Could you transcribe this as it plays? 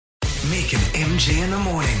Mick and MG in the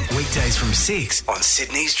morning. Weekdays from 6 on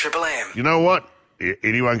Sydney's Triple M. You know what?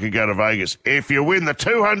 Anyone can go to Vegas. If you win the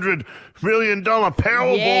 $200 million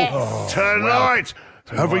Powerball tonight.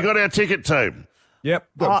 Have we got our ticket team? Yep,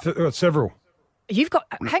 got several. You've got...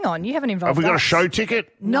 Hang on, you haven't involved Have we got a us. show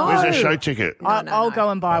ticket? No. Where's our show ticket? I'll go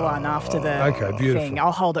and buy one after the thing.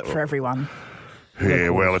 I'll hold it for everyone. Yeah,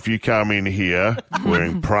 well, if you come in here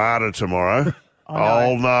wearing Prada tomorrow,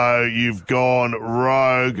 I'll know you've gone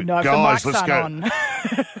rogue. No, if Guys, the mics aren't on.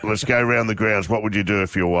 Let's go around the grounds. What would you do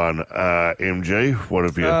if you won? MG, what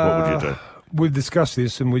would you do? We've discussed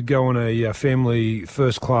this, and we'd go on a family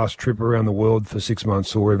first-class trip around the world for 6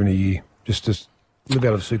 months or even a year, just to live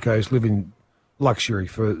out of a suitcase, live in luxury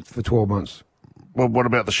for 12 months. Well, what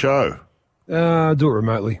about the show? Do it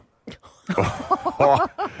remotely.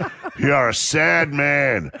 You're a sad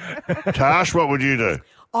man. Tash, what would you do?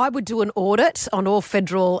 I would do an audit on all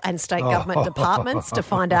federal and state government departments to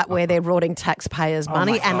find out where they're rorting taxpayers'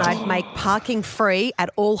 money, and I'd make parking free at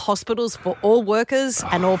all hospitals for all workers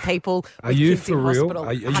and all people with kids in hospital.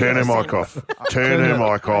 Turn her mic off. Turn her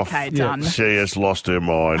mic off. Okay, done. She has lost her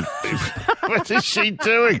mind. What is she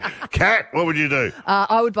doing? Kat, what would you do?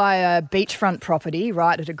 I would buy a beachfront property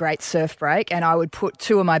right at a great surf break, and I would put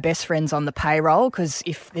two of my best friends on the payroll, because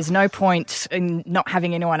if there's no point in not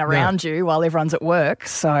having anyone around you while everyone's at work.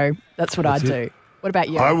 So that's what I'd do. What about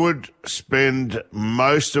you? I would spend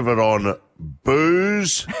most of it on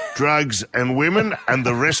booze, drugs and women, and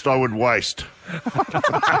the rest I would waste.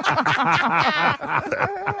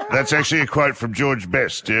 That's actually a quote from George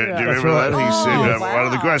Best. Do you remember that? He said, one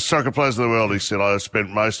of the greatest soccer players in the world, he said, I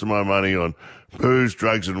spent most of my money on booze,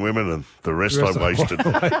 drugs and women, and the rest I wasted.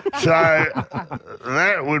 So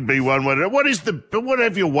that would be one way to... What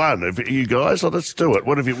have you won? You guys, let's do it.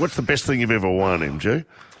 What's the best thing you've ever won, MG?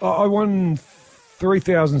 I won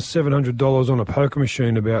 $3,700 on a poker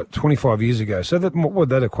machine about 25 years ago. So what would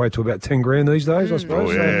that equate to? About 10 grand these days, I suppose.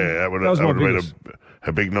 Oh, yeah, that would have been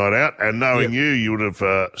a big night out. And knowing you would have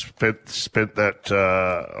spent that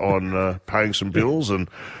on paying some bills. And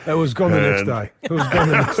it was gone the next day. It was gone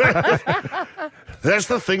the next day. That's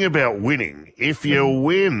the thing about winning. If you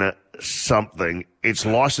win something, it's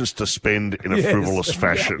licensed to spend in a frivolous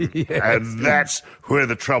fashion. And that's where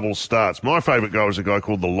the trouble starts. My favourite guy was a guy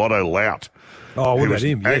called the Lotto Lout. Oh, what about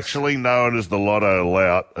him? Actually known as the Lotto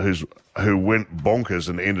Lout, who went bonkers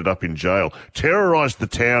and ended up in jail. Terrorised the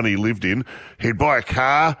town he lived in. He'd buy a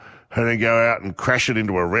car and then go out and crash it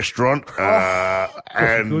into a restaurant. The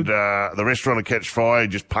restaurant would catch fire.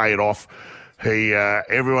 He'd just pay it off.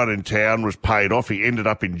 Everyone in town was paid off. He ended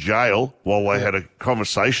up in jail while they had a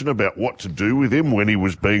conversation about what to do with him when he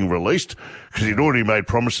was being released, because he'd already made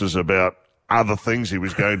promises about other things he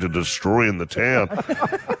was going to destroy in the town.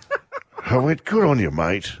 I went, good on you,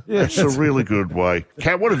 mate. That's a really good way.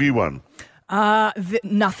 Kat, what have you won?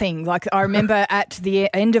 Nothing. Like, I remember at the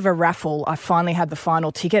end of a raffle, I finally had the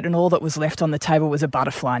final ticket, and all that was left on the table was a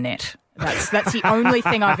butterfly net. That's the only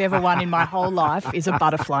thing I've ever won in my whole life is a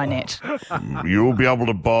butterfly net. You'll be able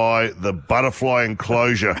to buy the butterfly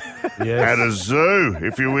enclosure at a zoo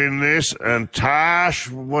if you win this. And Tash,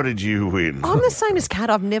 what did you win? I'm the same as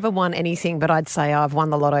Kat. I've never won anything, but I'd say I've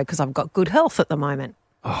won the lotto because I've got good health at the moment.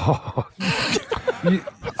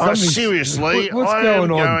 Seriously, what's I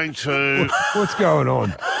going am on? going to... What's going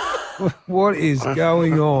on? What is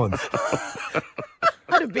going on?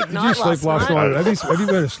 I had a big Did night you sleep last night? Have you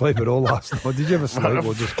been asleep at all last night? Did you ever sleep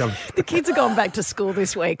or just come? The kids are going back to school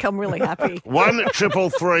this week. I'm really happy.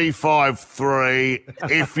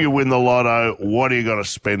 1-333-553. If you win the lotto, what are you going to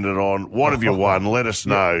spend it on? What have you won? Let us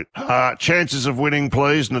know. Chances of winning,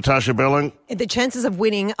 please, Natasha Belling. The chances of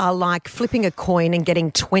winning are like flipping a coin and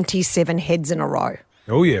getting 27 heads in a row.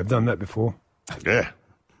 Oh, yeah, I've done that before. Yeah.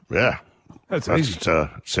 That's easy.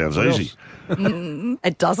 Sounds easy.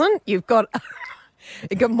 It doesn't. You've got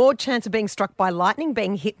more chance of being struck by lightning,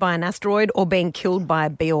 being hit by an asteroid, or being killed by a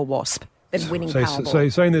bee or wasp than winning Powerball. So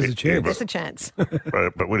you're saying there's a chance? There's a chance.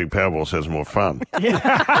 But winning Powerball sounds more fun.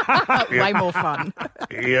 Way more fun.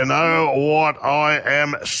 You know what I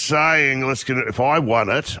am saying? If I won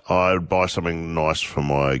it, I'd buy something nice for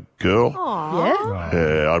my girl. Aww.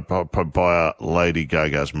 Yeah. I'd probably buy a Lady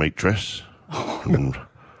Gaga's meat dress. And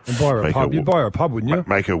buy her a pub. You'd buy her a pub, wouldn't you?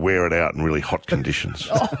 Make her wear it out in really hot conditions.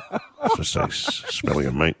 Just say smelling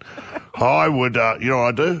of meat. I would, you know what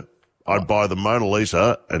I'd do? I'd buy the Mona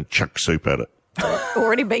Lisa and chuck soup at it.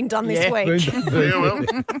 Already been done this week. Yeah, well,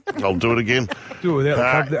 I'll do it again. Do it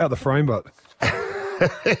without the frame, but...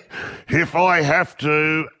 If I have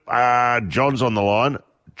to, John's on the line.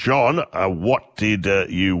 John, what did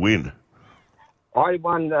you win? I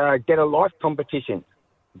won Get a Life competition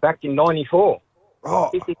back in '94.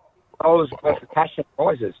 Oh. worth of cash and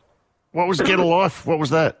prizes. What was Get a Life? What was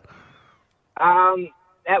that?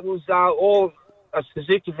 That was all a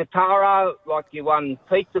Suzuki Vitara, like you won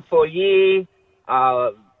pizza for a year,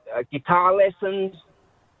 guitar lessons,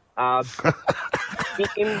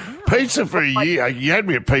 Pizza for a year. You had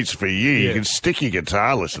me at pizza for a year. Yeah. You can stick your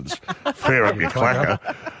guitar lessons. Fair up your clacker.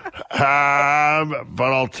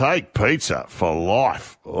 But I'll take pizza for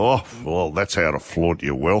life. Oh, well, that's how to flaunt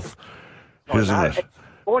your wealth, isn't it?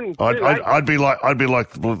 I'd be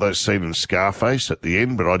like those scenes in Scarface at the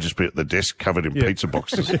end, but I'd just be at the desk covered in pizza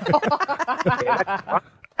boxes.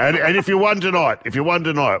 And if you won tonight,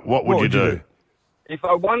 what would you do? If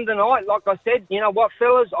I won tonight, like I said, you know what,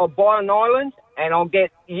 fellas, I'll buy an island and I'll get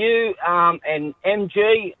you and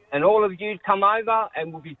MG and all of you to come over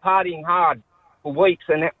and we'll be partying hard for weeks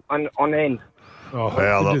on end. Oh,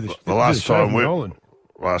 well, the last time we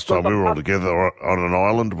were all together on an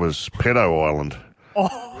island was Pedo Island.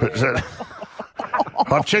 Oh.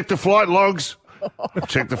 I've checked the flight logs.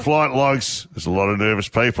 There's a lot of nervous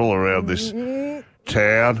people around this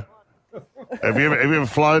town. Have you ever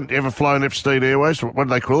flown Epstein Airways? What do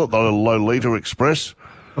they call it? The Lolita Express?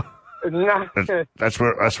 No. That's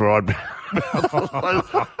where I'd be.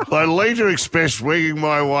 Lolita Express winging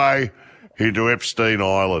my way into Epstein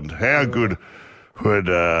Island. How good would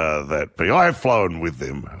that be? I have flown with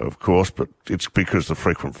them, of course, but it's because the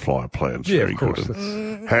frequent flyer plan's very good.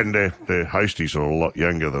 And their hosties are a lot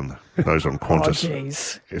younger than those on Qantas. Oh,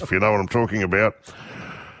 jeez. If you know what I'm talking about.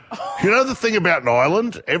 You know the thing about an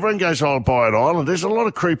island? Everyone goes, I'll buy an island. There's a lot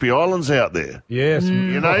of creepy islands out there. Yes.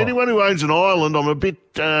 You know, anyone who owns an island, I'm a bit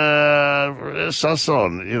sus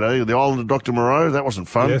on. You know, the island of Dr. Moreau, that wasn't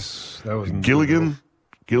fun. Yes, that wasn't.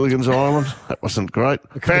 Gilligan's Island, that wasn't great.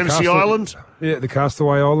 Fantasy Island. Yeah, the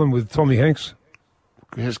Castaway Island with Tommy Hanks.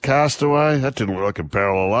 Here's Castaway. That didn't look like a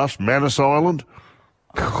barrel of laughs. Manus Island.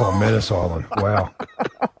 Oh, Manus Island. Wow.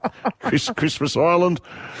 Christmas Island.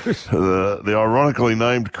 The ironically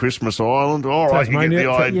named Christmas Island. All right, you get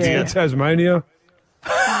the idea. Tasmania.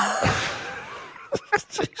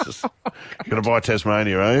 Jesus. You're going to buy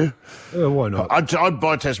Tasmania, are you? Why not? I'd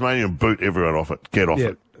buy Tasmania and boot everyone off it. Get off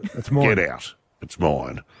it. It's mine. Get out. It's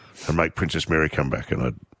mine. And make Princess Mary come back. And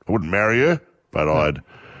I wouldn't marry her, but I'd,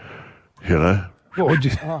 you know. What would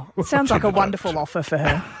you? Sounds like a wonderful offer for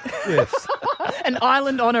her. Yes. An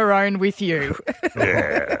island on her own with you.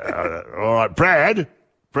 Yeah. All right, Brad.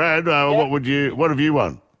 What have you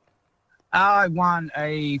won? I won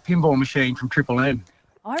a pinball machine from Triple M.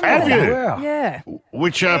 Have you? Wow. Yeah.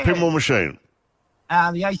 Which pinball machine?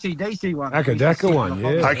 The AC/DC one. Akadaka one,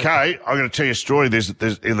 yeah. Okay, I'm going to tell you a story. There's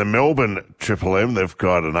in the Melbourne Triple M, they've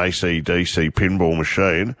got an AC/DC pinball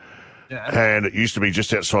machine. Yeah. And it used to be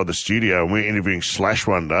just outside the studio, and we were interviewing Slash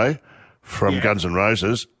one day from Guns N'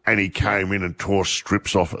 Roses, and he came in and tore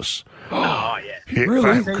strips off us. Oh, yeah.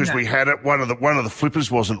 Really? Because we had it, one of the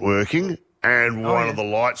flippers wasn't working, and one of the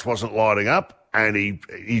lights wasn't lighting up, and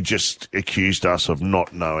he just accused us of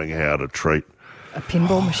not knowing how to treat a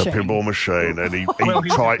pinball machine. And he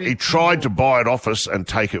tried to buy it off us and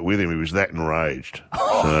take it with him. He was that enraged.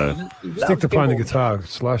 So. Stick to playing the guitar,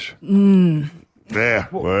 Slash. Yeah,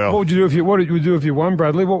 well. What would you do if you won,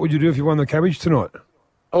 Bradley? What would you do if you won the cabbage tonight?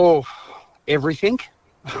 Oh, everything.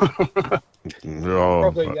 Probably,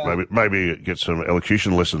 maybe get some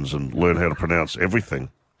elocution lessons and learn how to pronounce everything.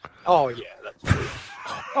 Oh, yeah, that's true.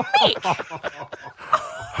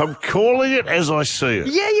 I'm calling it as I see it.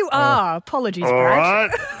 Yeah, you are. Apologies, all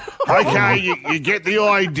Brad. Right. Okay, you get the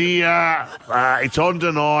idea. It's on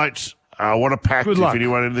tonight. What a pact. If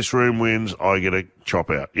anyone in this room wins, I get a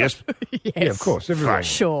chop out. Yes? Yes. Yeah, of course. Everyone.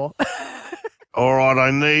 Sure. All right,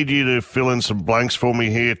 I need you to fill in some blanks for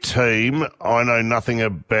me here, team. I know nothing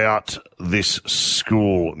about this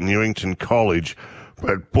school, Newington College,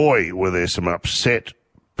 but boy, were there some upset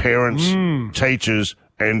parents, teachers,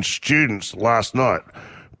 and students last night.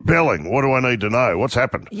 Belling, what do I need to know? What's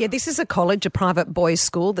happened? Yeah, this is a college, a private boys'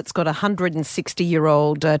 school that's got a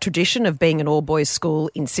 160-year-old tradition of being an all-boys school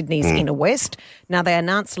in Sydney's inner west. Now, they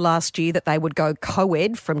announced last year that they would go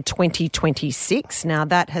co-ed from 2026. Now,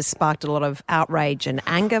 that has sparked a lot of outrage and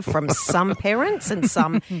anger from some parents and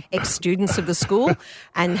some ex-students of the school.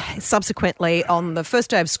 And subsequently, on the first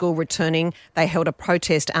day of school returning, they held a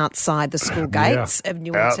protest outside the school gates of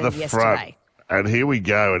Newington yesterday. Front. And here we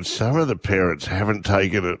go, and some of the parents haven't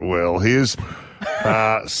taken it well. Here's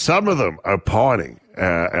some of them opining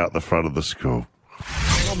out the front of the school.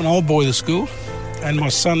 I'm an old boy of the school, and my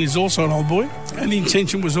son is also an old boy, and the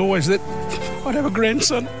intention was always that I'd have a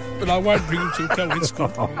grandson. but I won't bring him to a co-ed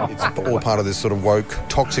school. It's all part of this sort of woke,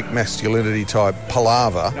 toxic masculinity type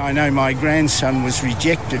palaver. I know my grandson was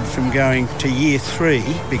rejected from going to year 3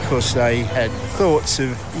 because they had thoughts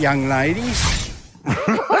of young ladies.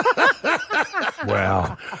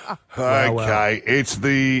 Wow. Okay, it's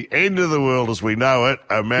the end of the world as we know it.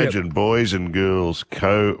 Imagine boys and girls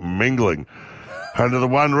co-mingling under the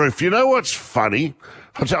one roof. You know what's funny?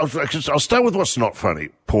 I'll start with what's not funny.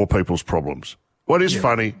 Poor people's problems. What is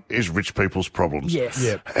funny is rich people's problems. Yes.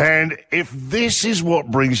 Yep. And if this is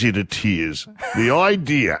what brings you to tears, the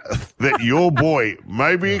idea that your boy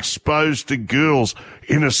may be exposed to girls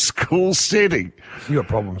in a school setting. You got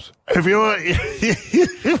problems. If you're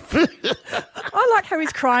I like how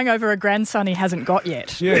he's crying over a grandson he hasn't got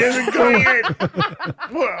yet. He hasn't got it yet.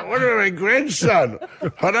 What about a grandson?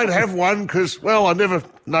 I don't have one because, well, I never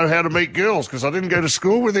know how to meet girls because I didn't go to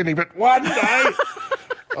school with any. But one day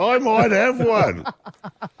I might have one.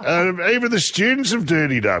 Even the students have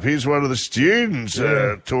dirtied up. Here's one of the students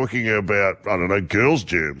talking about, I don't know, girls'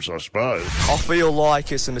 germs, I suppose. I feel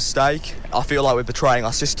like it's a mistake. I feel like we're betraying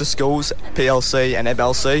our sister schools, PLC and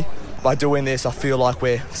MLC. By doing this, I feel like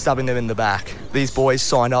we're stabbing them in the back. These boys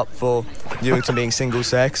sign up for Newington being single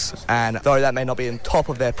sex, and though that may not be on top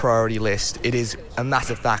of their priority list, it is a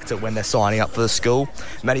massive factor when they're signing up for the school.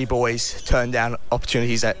 Many boys turn down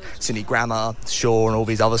opportunities at Sydney Grammar, Shaw and all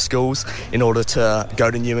these other schools in order to go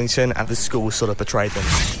to Newington, and the school sort of betrayed them.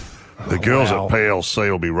 The girls at PLC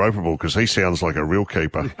will be ropeable because he sounds like a real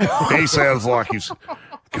keeper. He sounds like he's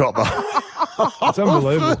got the... It's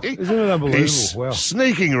unbelievable. Isn't it unbelievable? He's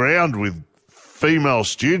sneaking around with female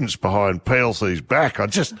students behind PLC's back. I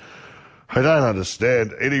don't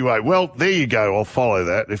understand. Anyway, well, there you go. I'll follow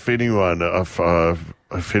that. If anyone's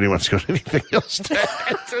got anything else to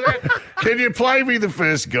add to that, can you play me the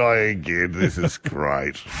first guy again? This is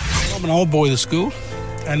great. I'm an old boy of the school,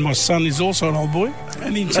 and my son is also an old boy,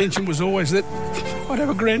 and the intention was always that I'd have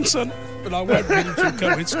a grandson, but I won't bring him to a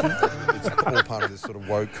co-ed school. It's all part of this sort of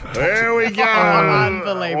woke. There we go.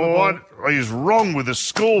 Unbelievable. What is wrong with the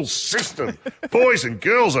school system? Boys and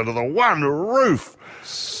girls under the one roof.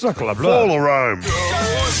 Suckle of Fall blood. of Rome.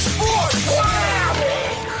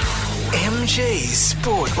 MG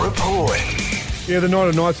Sport Report. Yeah, the Night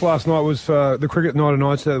of Nights last night was the cricket Night of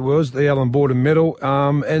Nights. That was the Allan Border Medal,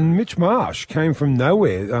 and Mitch Marsh came from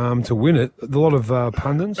nowhere to win it. A lot of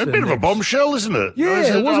pundits. A bit of a bombshell, isn't it?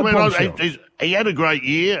 Yeah, it was a bombshell. He had a great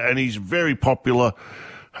year, and he's very popular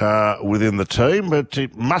within the team. But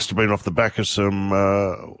it must have been off the back of some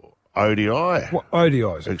ODI. What,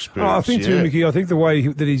 ODIs experience. I think too, Mickey. I think the way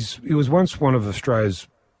that he was once one of Australia's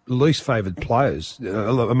least favoured players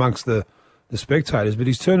amongst the spectators, but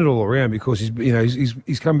he's turned it all around because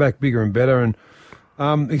he's come back bigger and better.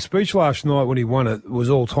 And his speech last night when he won it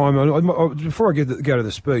was all time. Before I go to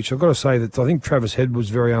the speech, I've got to say that I think Travis Head was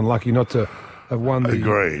very unlucky not to have won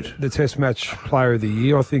the Test Match Player of the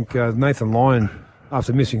Year. I think Nathan Lyon,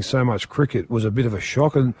 after missing so much cricket, was a bit of a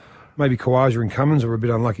shock, and maybe Khawaja and Cummins were a bit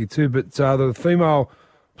unlucky too. But the female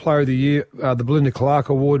Player of the Year, the Belinda Clark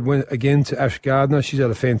Award went again to Ash Gardner. She's had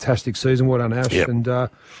a fantastic season. Well done, Ash. Yep. And but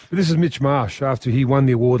this is Mitch Marsh after he won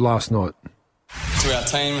the award last night. To our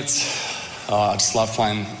team, I just love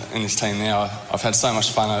playing in this team now. I've had so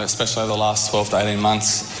much fun, especially over the last 12 to 18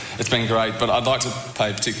 months. It's been great, but I'd like to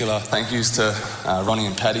pay particular thank yous to Ronnie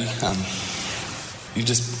and Paddy.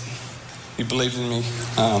 You believed in me,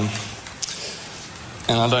 and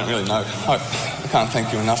I don't really know. I can't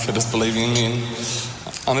thank you enough for just believing in me.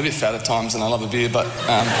 And I'm a bit fat at times, and I love a beer, but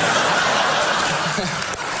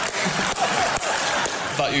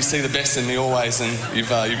but you see the best in me always, and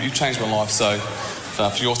you've changed my life. So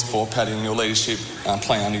for your support, Paddy, and your leadership,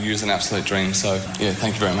 playing under you is an absolute dream. So yeah,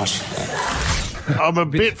 thank you very much. I'm a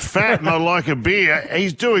bit fat and I like a beer.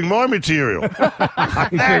 He's doing my material.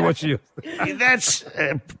 That's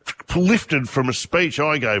lifted from a speech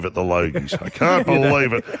I gave at the Logies. I can't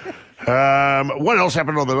believe it. What else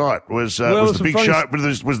happened on the night? Was the big show?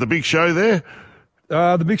 Was the big show there?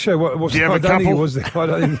 The big show. Do you have a couple? Think it was there. I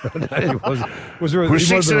don't think it was. Was there? We're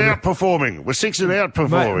 6 and out performing. We're 6 and out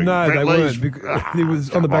performing. No, Brett they Lee's... weren't. He was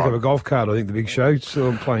on the back of a golf cart. I think the big show,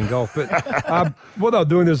 still playing golf. But what they were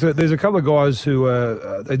doing, there's a couple of guys who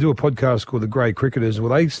they do a podcast called The Grey Cricketers.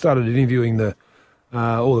 Well, they started interviewing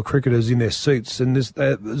all the cricketers in their seats, and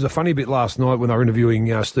there's a funny bit last night when they were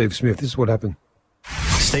interviewing Steve Smith. This is what happened.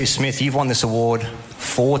 Steve Smith, you've won this award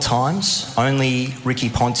 4 times. Only Ricky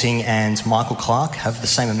Ponting and Michael Clark have the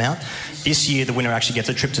same amount. This year, the winner actually gets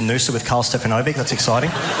a trip to Noosa with Karl Stefanovic. That's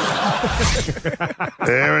exciting.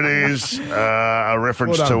 There it is, a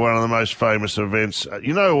reference to one of the most famous events.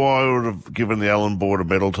 You know who I would have given the Allan Border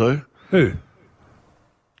Medal to? Who?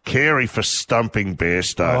 Carey for stumping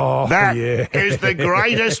Bairstow. Oh, That yeah. is the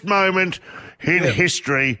greatest moment in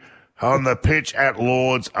history on the pitch at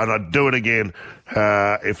Lords, and I'd do it again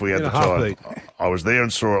if we had In the a time. heartbeat. I was there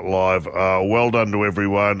and saw it live. Well done to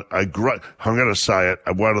everyone. I'm going to say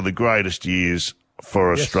it, one of the greatest years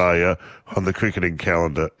for Australia on the cricketing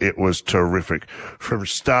calendar. It was terrific. From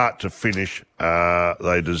start to finish,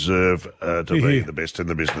 they deserve to be the best in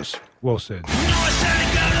the business. Well said.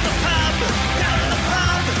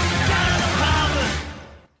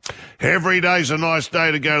 Every day's a nice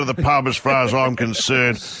day to go to the pub as far as I'm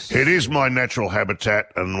concerned. It is my natural habitat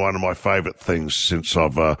and one of my favourite things since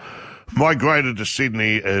I've migrated to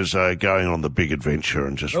Sydney is going on the big adventure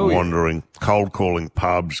and just wandering, cold calling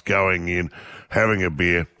pubs, going in, having a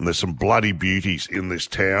beer. And there's some bloody beauties in this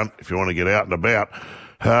town if you want to get out and about.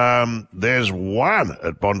 There's one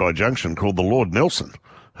at Bondi Junction called the Lord Nelson.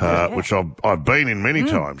 Which I've been in many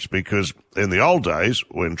times because in the old days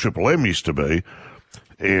when Triple M used to be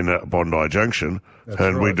in Bondi Junction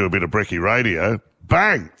we'd do a bit of brekkie radio,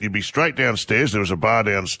 bang, you'd be straight downstairs. There was a bar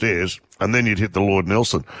downstairs and then you'd hit the Lord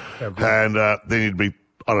Nelson and then you'd be,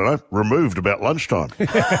 I don't know, removed about lunchtime.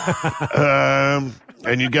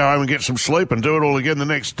 And you'd go home and get some sleep and do it all again the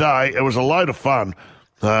next day. It was a load of fun.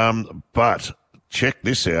 But check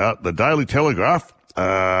this out. The Daily Telegraph,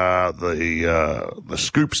 the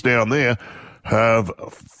scoops down there have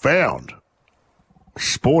found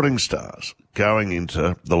sporting stars going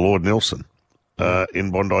into the Lord Nelson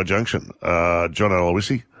in Bondi Junction. John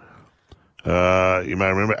Aloisi, you may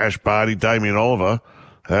remember Ash Barty, Damien Oliver,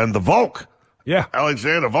 and the Volk. Yeah,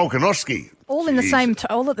 Alexander Volkanovski. All in the same,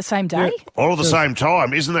 all at the same day. All at the same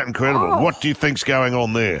time. Isn't that incredible? Oh. What do you think's going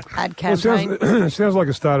on there? Ad Well, campaign. it sounds like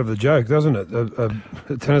a start of the joke, doesn't it?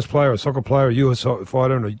 A tennis player, a soccer player, a US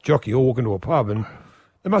fighter, and a jockey all walk into a pub, and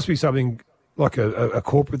there must be something like a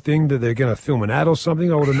corporate thing that they're going to film an ad or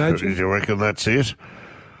something, I would imagine. Do you reckon that's it?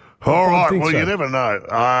 All right, think well, so. you never know.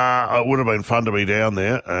 It would have been fun to be down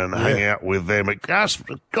there and hang out with them. It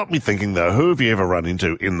got me thinking, though, who have you ever run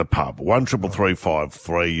into in the pub?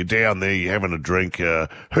 1-333-553. You're down there, you're having a drink.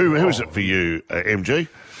 Who is it for you, MG?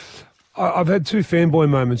 I've had two fanboy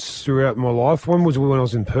moments throughout my life. One was when I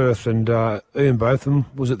was in Perth and Ian Botham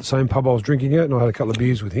was at the same pub I was drinking at, and I had a couple of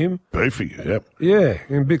beers with him. Beefy, yep. Yeah,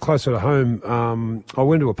 and a bit closer to home. I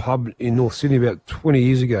went to a pub in North Sydney about 20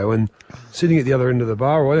 years ago, and sitting at the other end of the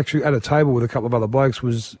bar, I actually at a table with a couple of other blokes,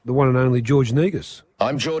 was the one and only George Negus.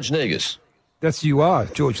 I'm George Negus. That's you are,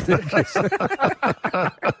 George Negus.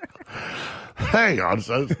 Hang on,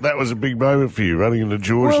 so that was a big moment for you, running into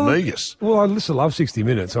George Negus. Well, I used to love 60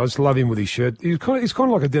 Minutes. I just love him with his shirt. He's kind of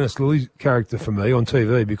like a Dennis Lilly character for me on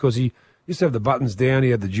TV because he used to have the buttons down,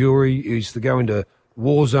 he had the jewellery, he used to go into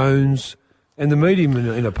war zones, and to meet him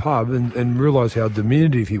in a pub and realise how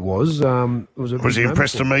diminutive he was, it was a big Was he moment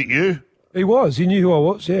impressed for to meet you? He was. He knew who I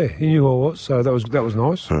was. Yeah, he knew who I was. So that was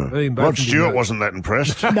nice. Rod Stewart wasn't that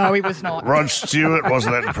impressed. No, he was not. Rod Stewart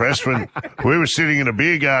wasn't that impressed when we were sitting in a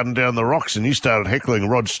beer garden down the rocks and you started heckling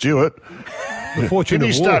Rod Stewart. The Fortune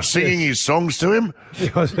Didn't you of War, start singing yes. his songs to him?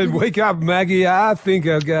 I said, "Wake up, Maggie. I think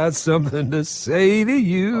I've got something to say to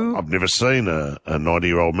you." I've never seen a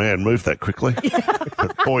 90-year-old man move that quickly.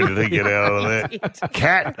 But boy, did he get out of that.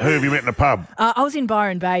 Kat, who have you met in a pub? I was in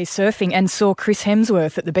Byron Bay surfing and saw Chris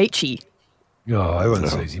Hemsworth at the Beachy. Oh, everyone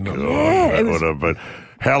sees him. God, Yeah, that it was- would have been.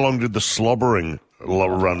 How long did the slobbering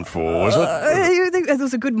run for, was it? There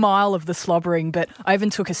was a good mile of the slobbering, but I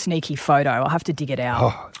even took a sneaky photo. I'll have to dig it out.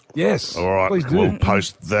 Oh, yes. All right, Please do. we'll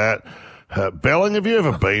post that. Belling, have you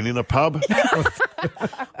ever been in a pub?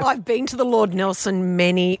 Well, I've been to the Lord Nelson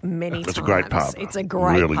many times. It's a great pub. It's a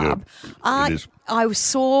great Really pub. good. It is. I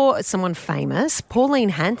saw someone famous, Pauline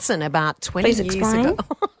Hanson, about 20 Please years explain. ago.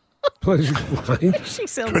 Please explain. She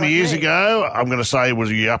sounds 20 like years me. ago, I'm going to say,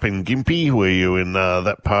 was you up in Gympie? Were you in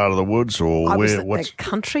that part of the woods? Or I was where? at What's the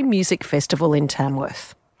Country Music Festival in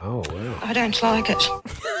Tamworth. Oh, wow. I don't like it.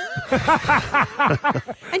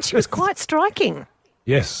 And she was quite striking.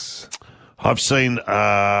 Yes. I've seen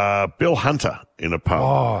Bill Hunter in a pub.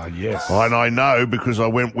 Oh, yes. And I know because I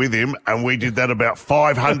went with him and we did that about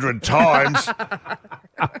 500 times.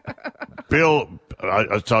 Bill,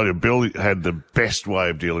 I told you, Bill had the best way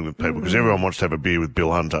of dealing with people because everyone wants to have a beer with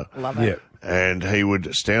Bill Hunter. Love it. Yeah. And he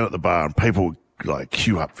would stand at the bar and people would like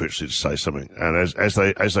queue up virtually to say something. And as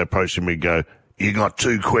they approached him, he'd go, "You got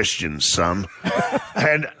 2 questions, son."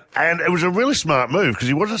 And it was a really smart move because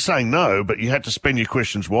he wasn't saying no, but you had to spend your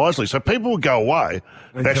questions wisely. So people would go away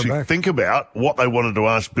and come actually back. think about what they wanted to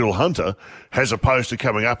ask Bill Hunter as opposed to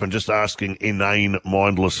coming up and just asking inane,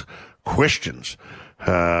 mindless questions.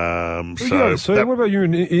 So what about you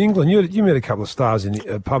in England? You met a couple of stars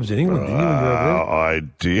in pubs in England, didn't you? When you were over there?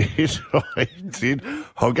 I did.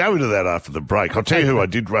 I'll go into that after the break. I'll tell you who I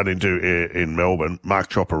did run into in Melbourne, Mark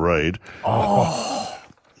Chopper Reid. Oh.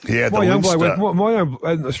 Yeah, my young bloke,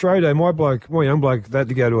 Australia Day, my young bloke had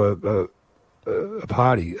to go to a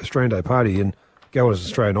party, Australian Day party, and go as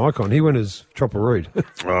Australian icon. He went as Chopper Reid.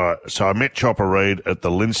 So I met Chopper Reid at the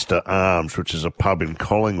Leinster Arms, which is a pub in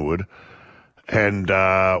Collingwood. And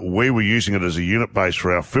we were using it as a unit base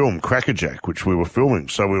for our film, Crackerjack, which we were filming.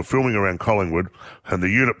 So we were filming around Collingwood, and the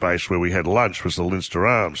unit base where we had lunch was the Leinster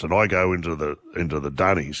Arms. And I go into the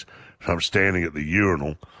dunnies, and I'm standing at the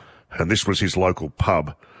urinal, and this was his local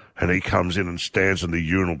pub. And he comes in and stands in the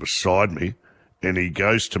urinal beside me, and he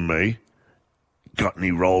goes to me, "Got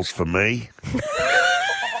any rolls for me?"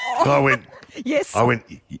 I went, "Yes." I went,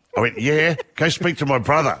 "Yeah, go speak to my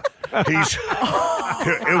brother.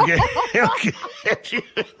 He'll get you."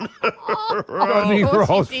 Any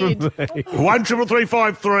rolls for me?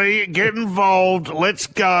 13353, get involved. Let's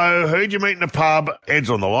go. Who'd you meet in a pub?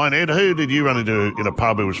 Ed's on the line. Ed, who did you run into in a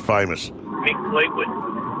pub who was famous? Mick Fleetwood.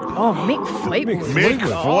 Oh, Mick Fleetwood. Mick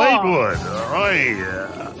Fleetwood. Right.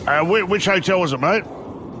 Which hotel was it, mate?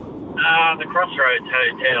 The Crossroads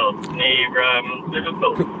Hotel near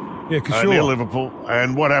Liverpool. Yeah, near Liverpool.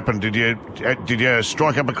 And what happened? Did you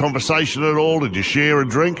strike up a conversation at all? Did you share a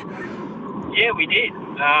drink? Yeah, we did. We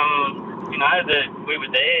were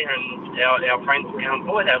there, and our friends were going,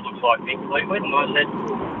 "Boy, that looks like Mick Fleetwood." And I said,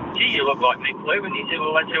 "Gee, you look like Mick Fleetwood." And he said,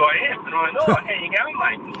 "Well, that's who I am." And I went, "Oh, how you going,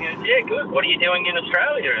 mate?" And he goes, "Yeah, good. What are you doing in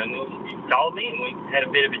Australia?" And he told me, and we had a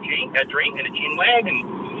bit of a drink and a chin wag, and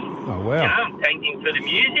thanked him for the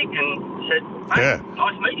music, and said, "Hey,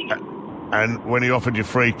 nice meeting you." And when he offered you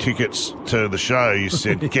free tickets to the show, you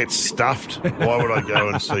said, "Get stuffed. Why would I go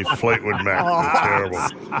and see Fleetwood Mac?" Terrible.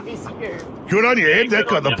 Good on you, Ed. That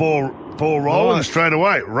got the ball rolling straight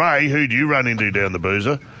away. Ray, who'd you run into down the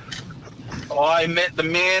boozer? I met the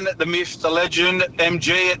man, the myth, the legend,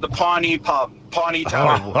 MG at the Piney Pub, Piney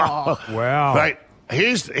Tavern. Wow. Mate,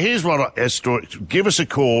 here's what a story. Give us a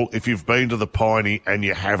call if you've been to the Piney and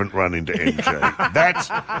you haven't run into MG.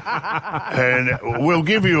 And we'll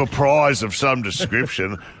give you a prize of some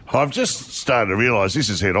description. I've just started to realise this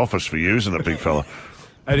is head office for you, isn't it, big fella?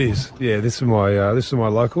 It is. Yeah, this is my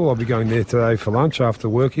local. I'll be going there today for lunch after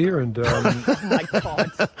work here. And oh my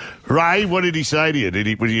God. Ray, what did he say to you?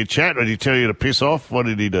 Was he a chat, or did he tell you to piss off? What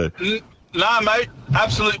did he do? No, mate.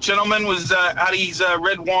 Absolute gentleman. Was had his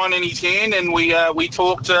red wine in his hand, and we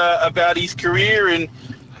talked about his career and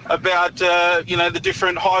about the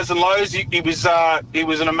different highs and lows. He was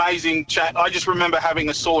an amazing chat. I just remember having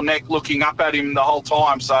a sore neck looking up at him the whole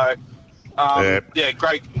time. So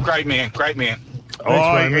great man.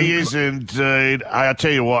 Thanks, he is indeed. I'll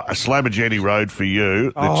tell you what, a Slabberjetty Road for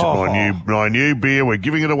you. That's my new beer. We're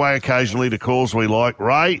giving it away occasionally to calls we like.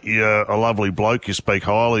 Ray, you're a lovely bloke. You speak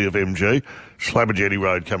highly of MG. Slabberjetty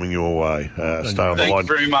Road coming your way. Stay on the line. Thank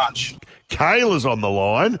you very much. Kayla's on the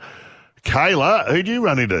line. Kayla, who do you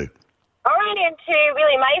run into? I ran into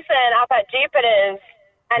Willie Mason up at Jupiter's.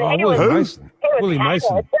 And he was Mason. Willie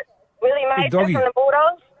Mason. Willie Mason from the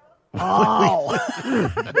Bulldogs. Oh.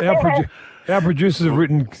 Our producers have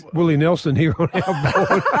written Willie Nelson here on our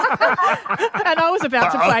board. And I was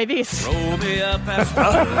about to play this.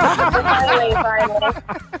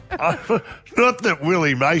 Not that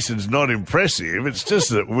Willie Mason's not impressive. It's just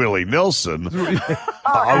that Willie Nelson.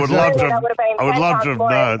 I would love to have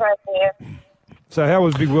known. So how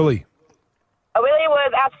was Big Willie? Willie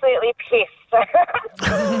was absolutely pissed.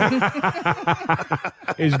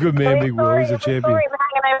 He's a good man, Big Willie. He's a champion.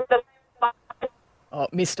 Oh,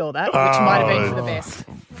 missed all that, which might have been for the best.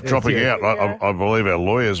 Dropping out. I believe our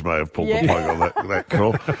lawyers may have pulled the plug on that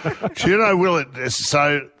call. Do you know, Will,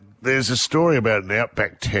 so there's a story about an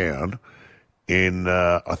outback town in,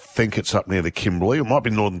 I think it's up near the Kimberley. It might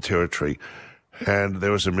be Northern Territory. And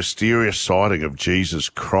there was a mysterious sighting of Jesus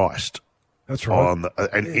Christ. That's right.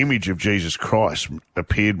 An image of Jesus Christ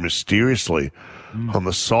appeared mysteriously on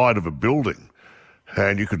the side of a building.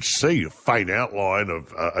 And you could see a faint outline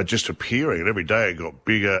of just appearing. And every day it got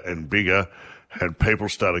bigger and bigger. And people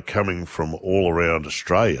started coming from all around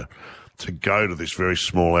Australia to go to this very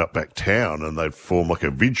small outback town. And they'd form like a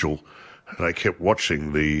vigil. And they kept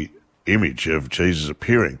watching the image of Jesus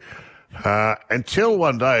appearing. Until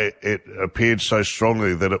one day it appeared so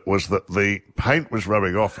strongly that it was that the paint was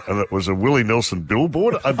rubbing off and it was a Willie Nelson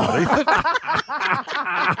billboard underneath it.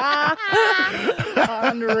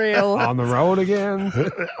 Unreal. On the road again.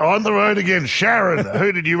 On the road again. Sharon,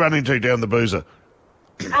 who did you run into down the boozer?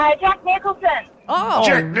 Jack Nicholson. Oh,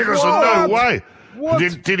 Jack Nicholson, what? no way. What?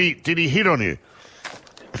 Did he hit on you?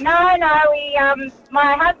 No,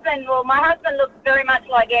 my husband looks very much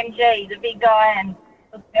like MG, the big guy, and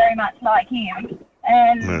looks very much like him.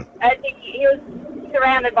 And I think he was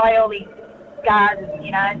surrounded by all these cigars,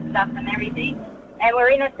 stuff and everything. And we're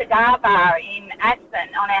in a cigar bar in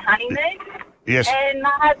Aspen on our honeymoon. Yes. And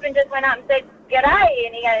my husband just went up and said, "G'day,"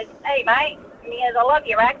 and he goes, "Hey, mate," and he goes, "I love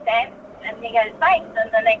your accent," and he goes, "Thanks,"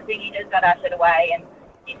 and the next thing he just got ushered away, and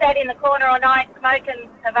he sat in the corner all night smoking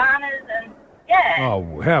Havanas, and yeah.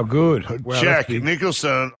 Oh, how good. Wow, Jack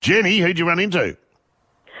Nicholson. Jenny, who'd you run into?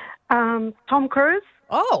 Tom Cruise.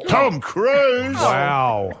 Oh. Tom Cruise?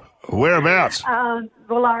 Wow. Whereabouts?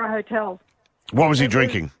 Vollara Hotel. What was he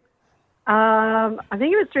drinking? I think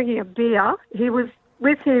he was drinking a beer. He was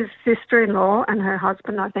with his sister-in-law and her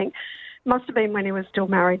husband, I think. Must have been when he was still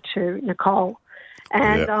married to Nicole.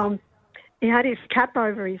 And he had his cap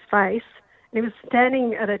over his face. And he was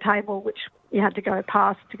standing at a table which you had to go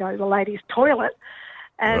past to go to the ladies' toilet.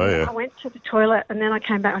 And I went to the toilet, and then I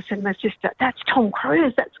came back. I said to my sister, "That's Tom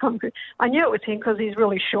Cruise. That's Tom Cruise." I knew it was him because he's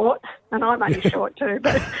really short, and I'm only short too.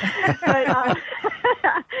 But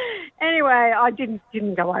anyway, I didn't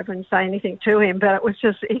go over and say anything to him. But it was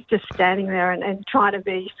he's just standing there and trying to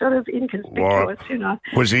be sort of inconspicuous,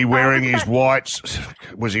 Was he wearing his white?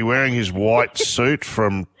 Was he wearing his white suit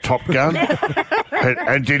from Top Gun?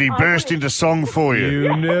 and did he burst into song for you?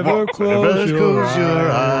 You never close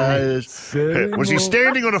your eyes. Was he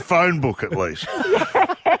standing on a phone book at least?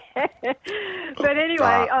 But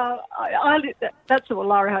anyway, that's the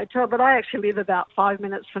Vollara Hotel, but I actually live about 5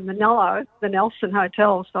 minutes from the Nelson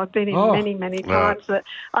Hotel, so I've been in many times. But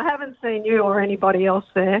I haven't seen you or anybody else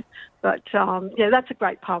there. But, that's a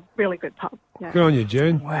great pub, really good pub. Yeah. Good on you,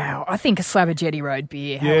 Jen. Wow, I think a Slabberjetty Road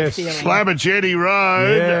beer. How Yes. are we feeling? Slabberjetty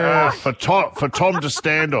Road Yeah. for Tom to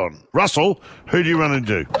stand on. Russell, who do you run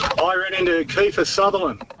into? I ran into Kiefer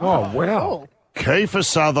Sutherland. Oh, wow. Kiefer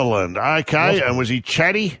Sutherland. Okay, and was he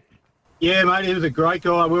chatty? Yeah, mate, he was a great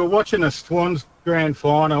guy. We were watching the Swans grand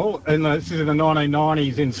final, and this is in the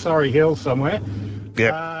 1990s in Surrey Hills somewhere.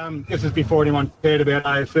 Yep. This is before anyone cared about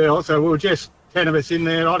AFL, so we were just 10 of us in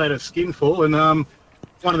there. I'd had a skinful, and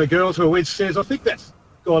one of the girls we were with says, "I think that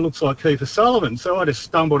guy looks like Kiefer Sutherland." So I just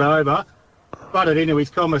stumbled over, butted into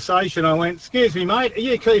his conversation. I went, "Excuse me, mate, are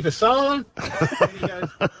you Kiefer Sutherland?"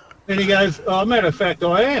 and he goes, "Oh, matter of fact,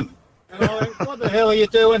 I am." And I went, "What the hell are you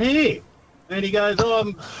doing here?" And he goes,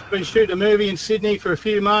 "I've been shooting a movie in Sydney for a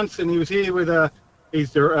few months," and he was here with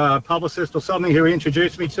his publicist or something who he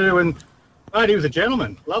introduced me to, and mate, he was a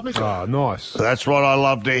gentleman. Lovely guy. Oh, nice. That's what I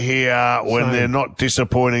love to hear when Same. they're not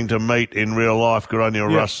disappointing to meet in real life. Good on you,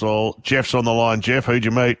 Russell. Jeff's on the line. Jeff, who'd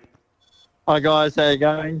you meet? Hi, guys. How you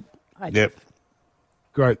going? Yep.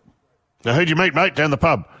 Great. Now, who'd you meet, mate, down the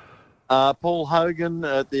pub? Paul Hogan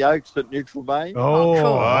at the Oaks at Neutral Bay. Oh,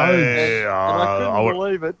 cool. And I couldn't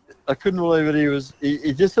believe it. I couldn't believe it.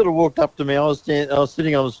 He just sort of walked up to me. I was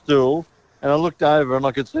sitting on a stool, and I looked over, and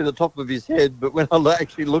I could see the top of his head. But when I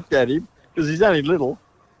actually looked at him, because he's only little,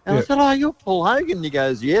 and I said, "Oh, you're Paul Hogan." He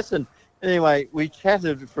goes, "Yes." And anyway, we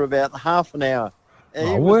chatted for about half an hour. And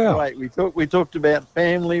it was great. We talked about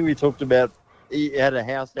family. We talked about he had a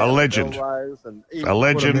house. A legend. A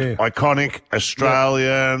legend, iconic,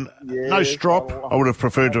 Australian. No strop. I would have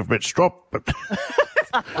preferred to have met strop, but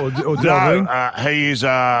or Delving. no, he is,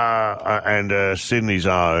 and Sydney's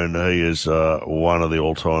own. He is one of the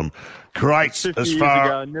all-time greats. 50 as years far.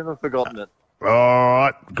 ago, never forgotten it. All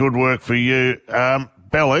right, good work for you.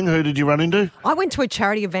 Belling, who did you run into? I went to a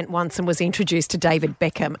charity event once and was introduced to David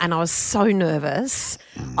Beckham, and I was so nervous.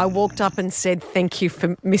 I walked up and said, "Thank you,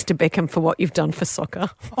 for Mr. Beckham, for what you've done for soccer."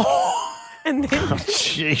 And then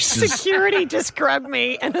Jesus. security just grabbed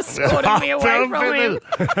me and escorted me away from him.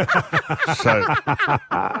 So,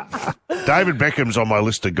 David Beckham's on my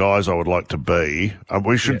list of guys I would like to be.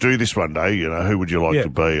 We should do this one day. Who would you like to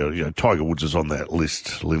be? Tiger Woods is on that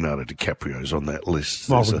list. Leonardo DiCaprio's on that list.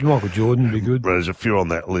 Michael Jordan would be good. There's a few on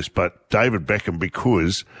that list, but David Beckham,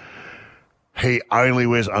 because he only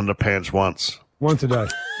wears underpants once. Once a day.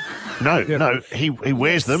 No, he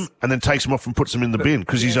wears them and then takes them off and puts them in the bin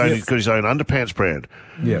because he's got his own underpants brand.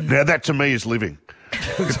 Yeah. Now that to me is living.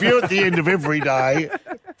 If you're at the end of every day,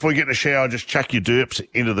 before you get in a shower, just chuck your derps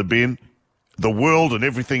into the bin. The world and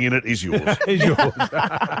everything in it is yours. Is yours. What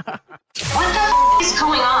the is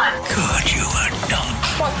going on? God, you are dumb.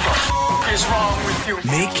 What the is wrong with you?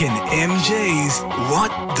 Mick and MJ's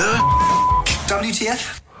What the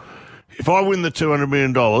WTF? If I win the $200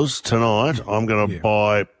 million tonight, I'm going to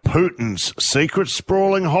buy Putin's secret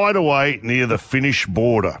sprawling hideaway near the Finnish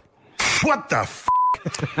border. What the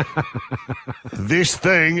This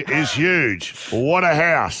thing is huge. What a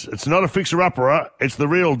house. It's not a fixer-upper. It's the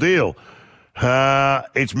real deal.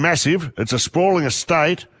 It's massive. It's a sprawling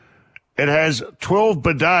estate. It has 12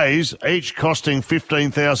 bidets, each costing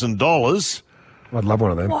 $15,000. I'd love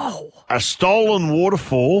one of them. Whoa. A stolen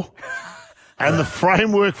waterfall, and the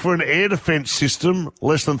framework for an air defence system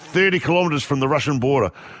less than 30 kilometres from the Russian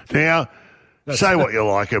border. Now, say what you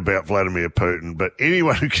like about Vladimir Putin, but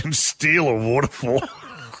anyone who can steal a waterfall...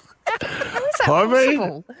 I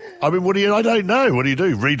mean, what do you? I don't know. What do you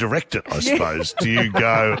do? Redirect it, I suppose. Do you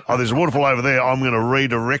go? Oh, there's a waterfall over there. I'm going to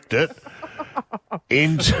redirect it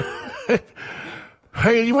into.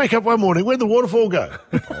 Hey, you wake up one morning. Where'd the waterfall go?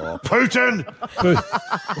 Oh, Putin.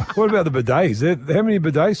 What about the bidets? How many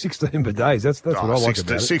bidets? 16 bidets. That's what I like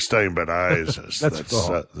about it. 16 bidets.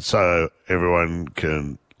 that's so everyone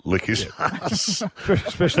can lick his ass.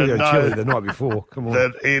 Especially the chili the night before. Come on.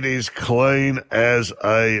 That it is clean as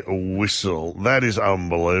a whistle. That is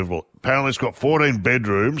unbelievable. Apparently it's got 14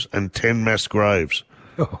 bedrooms and 10 mass graves.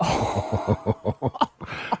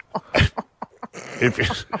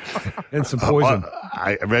 And some poison.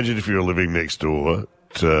 I imagine if you were living next door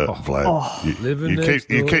to Vlad.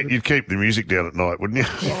 You'd keep the music down at night, wouldn't you?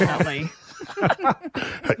 Definitely.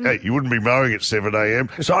 Hey, you wouldn't be mowing at 7 a.m.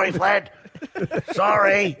 Sorry, Vlad.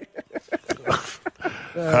 Sorry.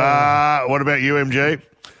 What about you, MG?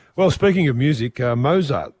 Well, speaking of music,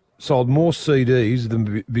 Mozart sold more CDs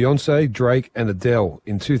than Beyonce, Drake and Adele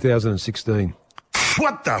in 2016.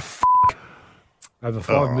 What the f***? Over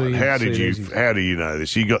 5 million How CDs. do you know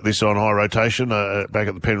this? You got this on high rotation back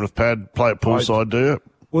at the Penrith pad? Play it poolside, do you?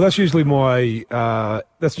 Well, that's usually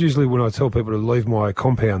when I tell people to leave my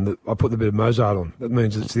compound that I put the bit of Mozart on. That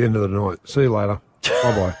means it's the end of the night. See you later.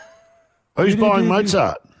 Bye-bye. Who's buying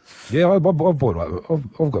Mozart? Yeah, I've bought it.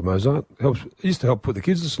 I've got Mozart. It used to help put the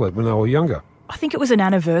kids to sleep when they were younger. I think it was an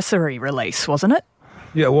anniversary release, wasn't it?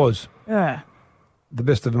 Yeah, it was. Yeah. The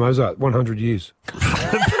best of Mozart, 100 years.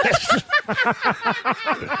 Okay,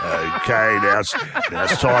 now it's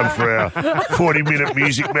time for our 40-minute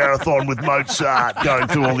music marathon with Mozart, going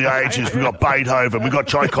through all the ages. We've got Beethoven, we've got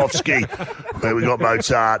Tchaikovsky, we've got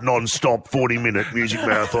Mozart, non-stop 40-minute music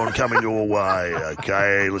marathon coming your way.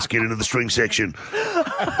 Okay, let's get into the string section.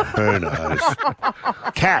 Who knows?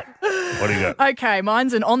 Kat, what do you got? Okay,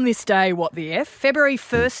 mine's an on this day, what the F. February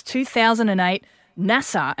 1st, 2008,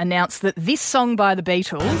 NASA announced that this song by the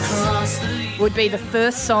Beatles would be the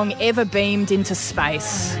first song ever beamed into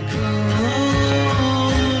space.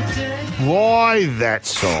 Why that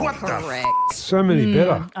song? What correct. So many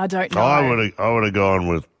better. I don't know. I would have gone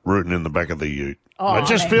with Rootin' in the Back of the Ute. Oh, I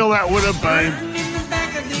just feel that would have been...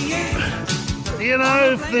 You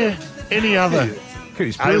know, if there any other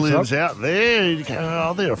aliens out there, you go,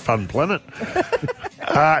 oh, they're a fun planet.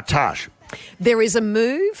 Tash. There is a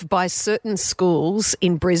move by certain schools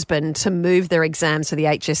in Brisbane to move their exams to the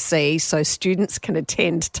HSC so students can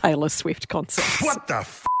attend Taylor Swift concerts. What the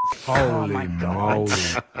f***? Holy moly.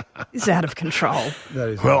 It's out of control.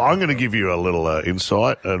 Well, I'm going to give you a little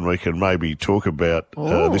insight and we can maybe talk about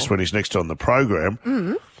this when he's next on the program.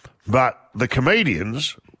 Mm. But the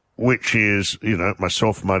comedians, which is, you know,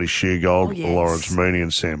 myself, Marty Sheargold, Lawrence Mooney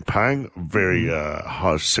and Sam Pang, very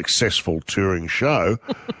successful touring show,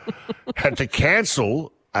 had to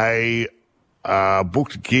cancel a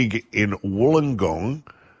booked gig in Wollongong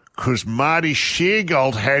because Marty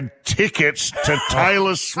Sheargold had tickets to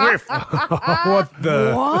Taylor Swift. What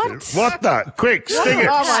the? What the? Quick, sting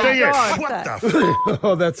it, sting it. What the?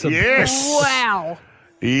 Oh, that's a... Yes. Wow.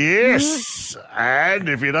 Yes, and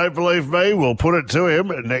if you don't believe me, we'll put it to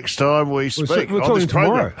him next time we speak we're on this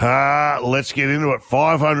talking program. Let's get into it.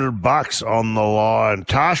 $500 on the line.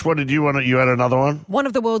 Tash, what did you want? You had another one? One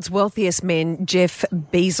of the world's wealthiest men, Jeff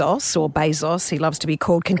Bezos, he loves to be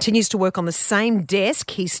called, continues to work on the same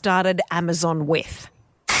desk he started Amazon with.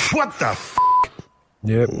 What the f***?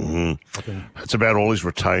 Yep. That's about all he's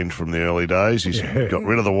retained from the early days. He's got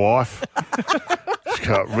rid of the wife. He's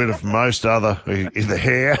got rid of most other, in the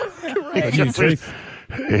hair.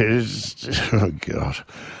 Oh, God.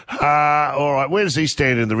 All right, where does he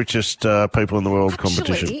stand in the richest people in the world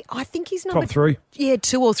competition? Actually, I think he's Top 3. Yeah,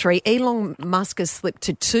 2 or 3. Elon Musk has slipped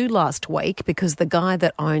to 2 last week because the guy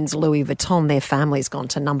that owns Louis Vuitton, their family's gone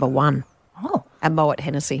to number 1. Oh. And Moet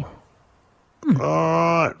Hennessy. All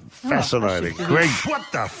right, fascinating. Greg, what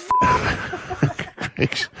the f***?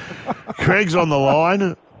 Greg's on the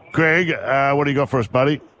line. Greg, what do you got for us,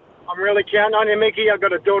 buddy? I'm really counting on you, Mickey. I've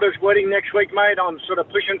got a daughter's wedding next week, mate. I'm sort of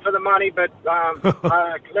pushing for the money, but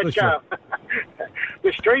let's go.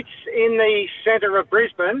 The streets in the centre of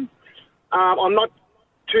Brisbane, I'm not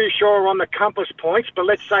too sure on the compass points, but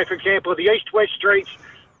let's say, for example, the east-west streets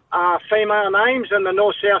are female names and the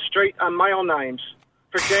north-south street are male names.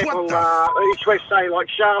 For example, east-west, say, like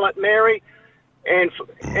Charlotte, Mary,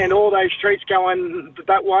 and all those streets going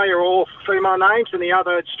that way are all female names, and the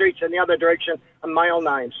other streets in the other direction are male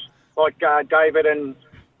names, like David and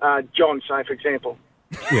John, say, for example.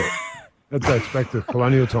 Yeah, that dates back to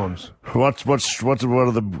colonial times. What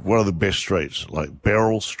are the best streets? Like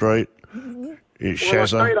Beryl Street,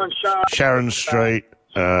 Sharon Street.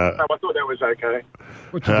 No, I thought that was okay.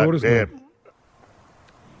 What's your daughter's name?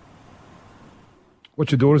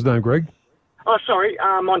 What's your daughter's name, Greg? Oh, sorry,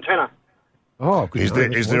 Montana. Oh,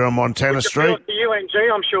 good. Is there a Montana Street? The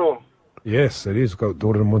UNG, I'm sure. Yes, it is. Got a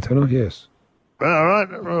daughter in Montana, yes. All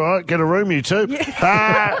right. Get a room, you two.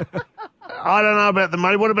 Yeah. I don't know about the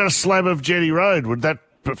money. What about a slab of Jetty Road? Would that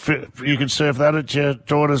you could serve that at your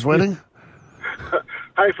daughter's wedding?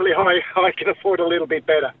 Hopefully, I can afford a little bit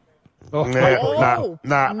better. No,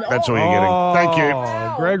 that's all you're getting. Thank you.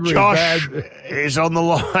 Gregory, Josh is on the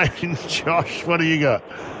line. Josh, what do you got?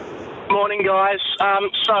 Morning, guys.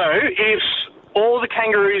 So, if all the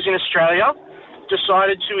kangaroos in Australia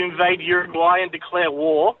decided to invade Uruguay and declare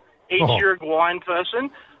war, each Uruguayan person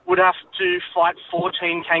would have to fight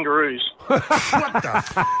 14 kangaroos.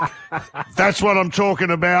 That's what I'm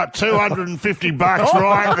talking about. $250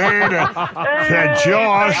 right there to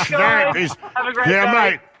Josh. That is, have a great day.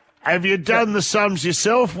 Mate. Have you done the sums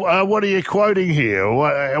yourself? What are you quoting here?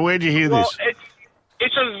 Where'd you hear this?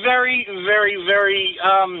 It's a very, very, very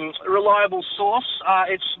reliable source.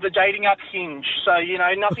 It's the dating app Hinge. So,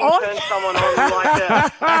 nothing turns someone on like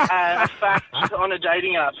a fact on a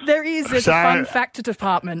dating app. There's a fun fact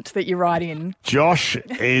department that you write in. Josh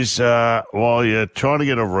is, while you're trying to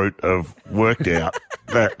get a route of worked out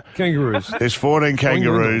that kangaroos. There's 14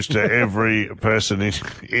 kangaroos to every person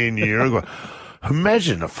in Uruguay.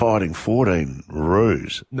 Imagine fighting 14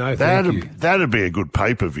 roos. No, thank you. That'd be a good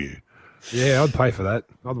pay-per-view. Yeah, I'd pay for that.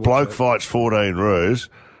 Bloke fights 14 roos.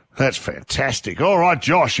 That's fantastic. All right,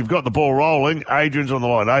 Josh, you've got the ball rolling. Adrian's on the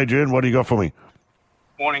line. Adrian, what do you got for me?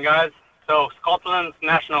 Morning, guys. So Scotland's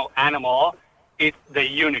national animal is the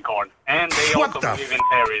unicorn, and they also believe in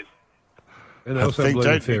fairies. And they also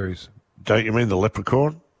believe in fairies. Don't you mean the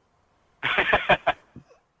leprechaun?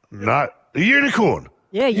 No, the unicorn.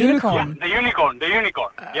 Yeah, unicorn. Yeah, the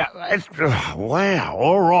unicorn. Yeah. Wow.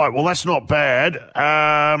 All right. Well, that's not bad.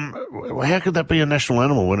 How could that be a national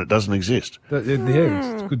animal when it doesn't exist?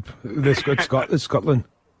 It's good. It's Scotland.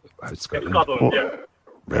 It's Scotland.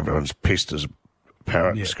 Everyone's pissed as a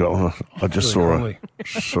parrot in Scotland. I just saw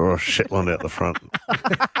a Shetland out the front.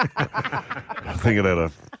 I think it had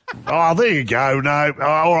a... Oh, there you go. No.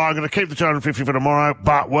 All right, I'm going to keep the 250 for tomorrow,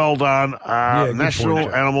 but well done.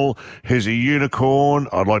 National animal is a unicorn.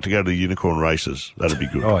 I'd like to go to the unicorn races. That'd be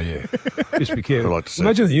good. Oh, yeah. Just be careful. I'd like to see.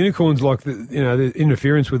 Imagine the unicorns like the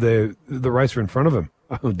interference with the racer in front of them.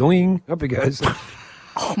 Doing, up it goes.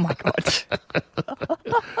 Oh, my God.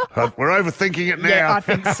 We're overthinking it now. Yeah, I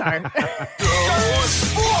think so.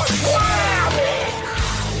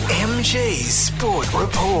 MG's Sport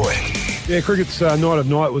Report. Yeah, cricket's night of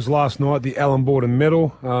night was last night, the Allan Border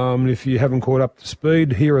Medal. If you haven't caught up to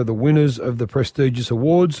speed, here are the winners of the prestigious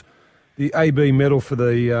awards. The AB medal for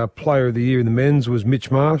the Player of the Year in the men's was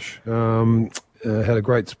Mitch Marsh. Had a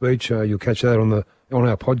great speech. You'll catch that on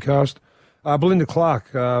our podcast. Belinda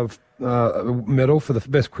Clark medal for the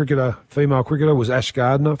best female cricketer was Ash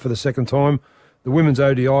Gardner for the second time. The women's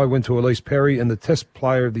ODI went to Elise Perry, and the Test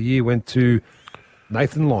Player of the Year went to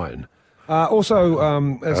Nathan Lyon. Also,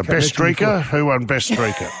 as best streaker? Who won best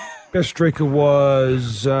streaker? Best streaker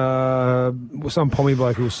was some pommy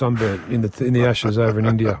bloke who was sunburnt in the Ashes over in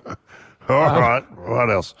India. All right. What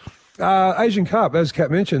else? Asian Cup, as Kat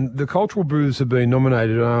mentioned, the cultural booths have been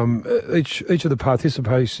nominated. Each of the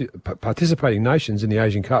participating nations in the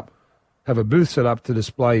Asian Cup have a booth set up to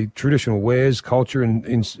display traditional wares, culture in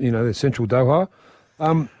the central Doha.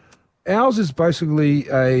 Ours is basically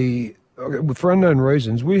for unknown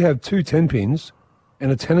reasons, we have 2 10-pins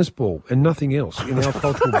and a tennis ball and nothing else in our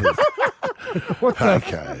cultural booth.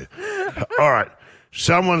 Okay. All right.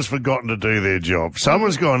 Someone's forgotten to do their job.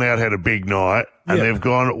 Someone's gone out, had a big night, and they've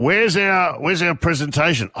gone, where's our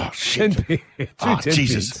presentation? Oh, shit. 10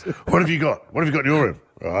 Jesus. pins. What have you got? What have you got in your room?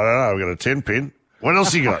 I don't know. I've got a 10-pin. What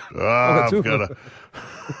else you got? I've got a...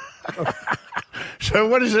 So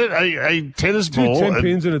what is it? A tennis ball? 2 10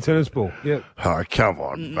 pins and a tennis ball. Yeah. Oh, come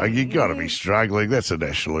on. You got to be struggling. That's a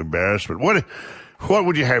national embarrassment. What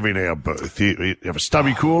would you have in our booth? You have a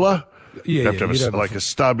stubby cooler? Yeah, you have to have a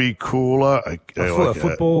stubby cooler, a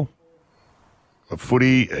football, a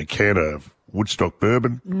footy, a can of Woodstock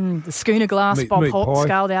bourbon. The schooner glass Bob Hawke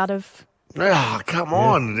scaled out of. Oh, come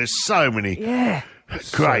on. There's so many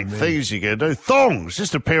great things you can do. Thongs,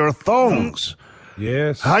 just a pair of thongs.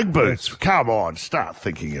 Yes. Hug boots. Come on, start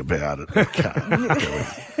thinking about it. A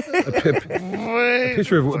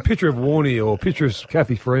picture of Warney or a picture of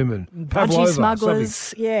Kathy Freeman. Budgie Pavlova, smugglers.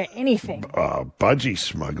 something. Yeah, anything. Budgie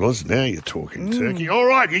smugglers. Now you're talking turkey. All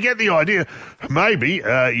right, you get the idea. Maybe you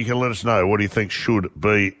can let us know what do you think should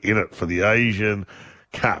be in it for the Asian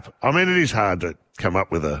Cup. I mean, it is hard to come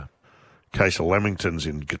up with a case of Lamingtons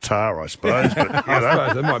in guitar, I suppose. But, you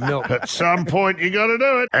know, they might melt. At some point, you got to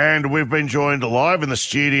do it. And we've been joined live in the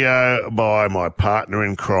studio by my partner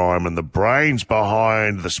in crime and the brains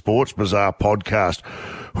behind the Sports Bazaar podcast,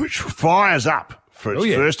 which fires up for its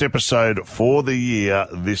first episode for the year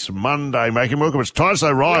this Monday. Make him welcome. It's Titus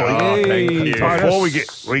O'Reilly. Oh, thank you. Before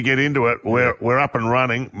we get into it, we're up and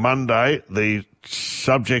running. Monday, the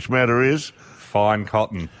subject matter is fine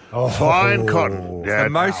cotton. Fine cotton. It's the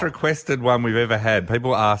most requested one we've ever had.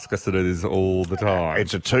 People ask us to do this all the time.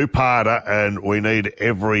 It's a two-parter, and we need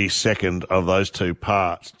every second of those two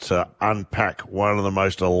parts to unpack one of the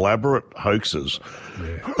most elaborate hoaxes,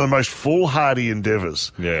 one of the most foolhardy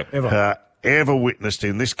endeavours ever witnessed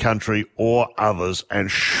in this country or others, and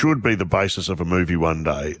should be the basis of a movie one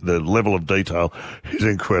day. The level of detail is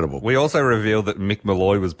incredible. We also revealed that Mick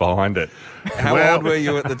Molloy was behind it. How old were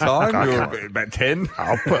you at the time? You were about 10?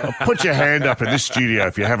 I'll put your hand up in this studio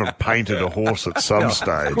if you haven't painted a horse at some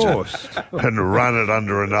stage and run it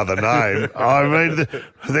under another name. I mean,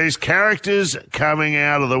 these characters coming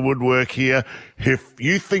out of the woodwork here, if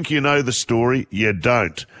you think you know the story, you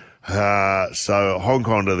don't. So honk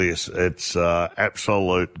on to this. It's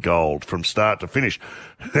absolute gold from start to finish.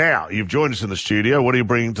 Now, you've joined us in the studio. What are you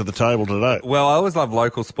bringing to the table today? Well, I always love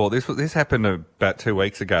local sport. This happened about 2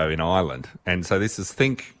 weeks ago in Ireland. And so this is,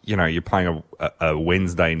 you're playing a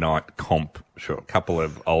Wednesday night comp. Sure. A couple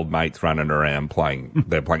of old mates running around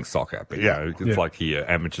they're playing soccer. But, it's like here,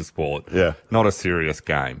 amateur sport. Yeah. Not a serious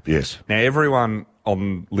game. Yes. Now, everyone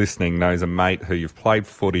on listening knows a mate who you've played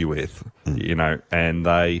footy with, and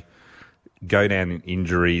they go down in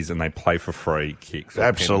injuries and they play for free kicks.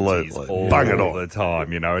 Absolutely. All the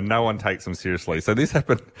time, and no one takes them seriously. So this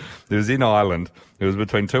happened, it was in Ireland. It was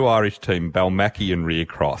between two Irish teams, Balmackie and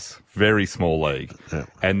Rearcross, very small league. Yeah.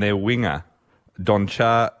 And their winger,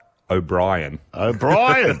 Donchar O'Brien. That's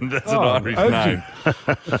an Irish name.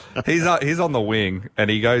 He's on the wing and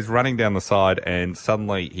he goes running down the side and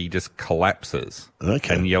suddenly he just collapses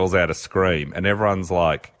and yells out a scream. And everyone's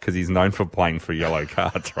like, because he's known for playing for yellow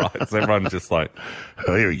cards, right? So everyone's just like,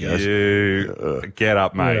 oh, here he goes. You get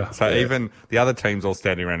up, mate. Yeah. So even the other team's all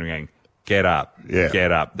standing around and going, get up,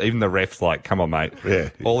 get up. Even the ref's like, come on, mate. Yeah.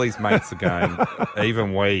 All these mates are going,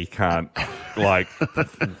 even we can't,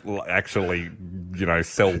 actually,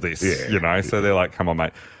 sell this, So they're like, come on,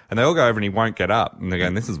 mate. And they all go over and he won't get up. And they're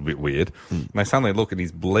going, this is a bit weird. And they suddenly look and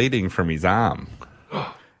he's bleeding from his arm.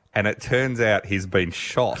 And it turns out he's been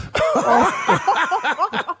shot.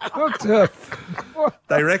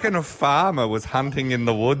 They reckon a farmer was hunting in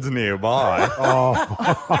the woods nearby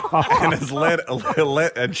and has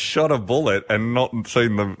and shot a bullet and not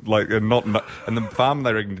seen them and the farmer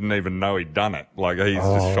they reckon didn't even know he'd done it. Like he's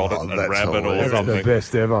just shot at a rabbit or something. That's the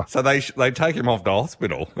best ever. So they take him off to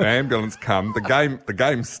hospital. The ambulance come. The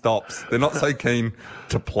game stops. They're not so keen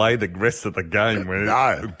to play the rest of the game when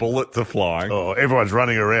bullets are flying. Oh, everyone's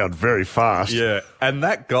running around very fast. Yeah, and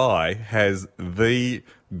that guy has the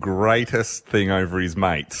greatest thing over his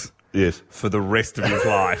mates. Yes. For the rest of his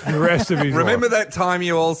life. The rest of his Remember life. that time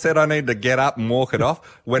you all said I need to get up and walk it off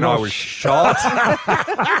when I was shot?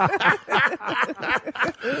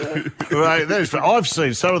 Right, I've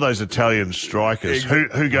seen some of those Italian strikers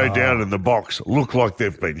who go down in the box look like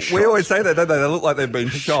they've been shot. We always say that, don't they? They look like they've been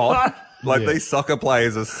shot. These soccer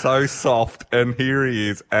players are so soft, and here he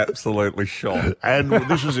is absolutely shot. And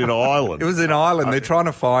this was in Ireland. It was in Ireland. They're trying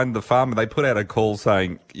to find the farmer. They put out a call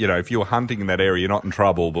saying, if you're hunting in that area, you're not in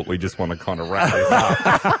trouble, but we just want to kind of wrap this up.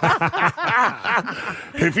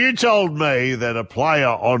 If you told me that a player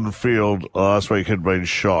on field last week had been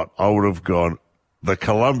shot, I would have gone, the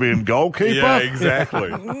Colombian goalkeeper? Yeah,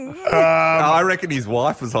 exactly. I reckon his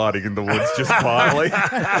wife was hiding in the woods just quietly.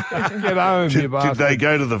 Get home, Did they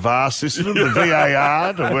go to the VAR system, the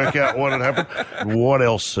VAR, to work out what had happened? What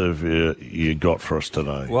else have you got for us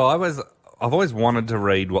today? Well, I've always wanted to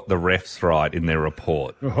read what the refs write in their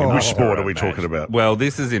report. In which sport are we talking about? Well,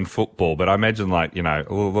 this is in football, but I imagine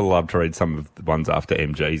we'll love to read some of the ones after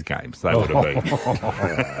MG's games. They would have been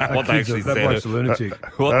what they actually said.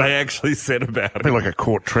 What they actually said about it. It'd be like a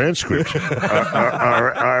court transcript.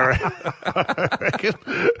 I reckon.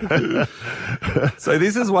 So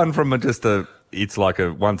this is one from just a it's like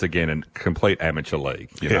once again a complete amateur league.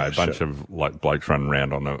 You know, a bunch of like blokes running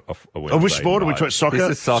around on a Wednesday which sport are we talking? Soccer? This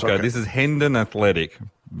is soccer. This is Hendon Athletic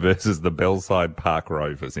versus the Bellside Park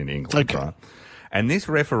Rovers in England. Okay. Right? And this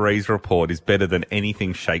referee's report is better than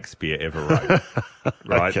anything Shakespeare ever wrote.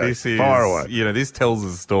 Right? Okay. This is, fire away. you know, this tells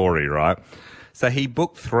a story, right? So he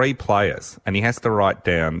booked 3 players, and he has to write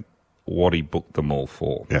down what he booked them all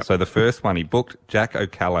for. Yep. So the first one, he booked Jack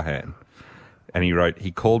O'Callaghan, and he wrote,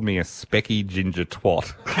 he called me a specky ginger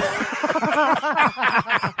twat.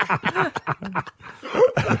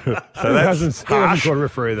 So Who hasn't got to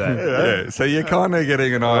referee that? Yeah, so you're kind of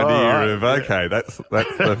getting an idea of, okay, that's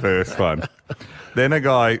the first one. Then a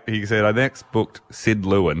guy, he said, I next booked Sid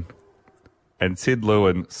Lewin, and Sid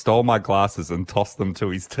Lewin stole my glasses and tossed them to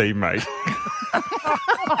his teammate.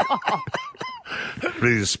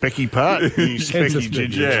 He's a specky part. He's specky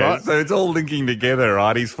ginger. Yeah, Right? so it's all linking together,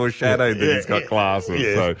 right? He's foreshadowed that he's got glasses.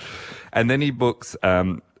 Yeah. So, and then he books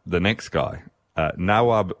the next guy,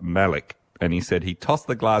 Nawab Malik, and he said he tossed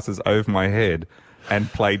the glasses over my head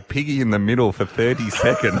and played Piggy in the Middle for 30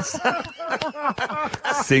 seconds,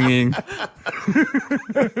 singing,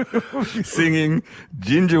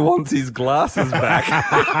 Ginger wants his glasses back.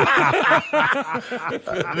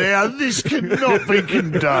 Now, this cannot be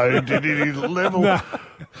condoned at any level. No.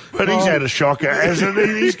 But he's had a shocker, hasn't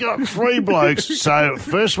he? He's got 3 blokes. So,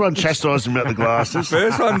 first one chastised him about the glasses.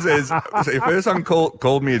 First one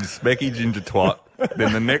called me a specky ginger twat.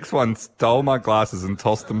 Then the next one stole my glasses and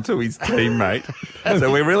tossed them to his teammate.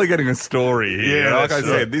 So we're really getting a story here. Yeah, like I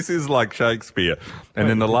said, this is like Shakespeare. And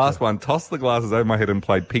then the last one, tossed the glasses over my head and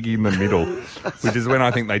played Piggy in the Middle, which is when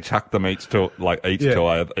I think they chucked them each to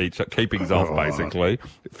each keepings off, basically,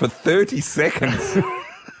 for 30 seconds.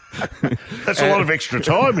 That's a lot of extra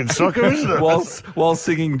time in soccer, isn't it? While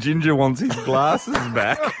singing Ginger wants his glasses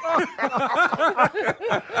back.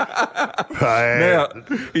 Now,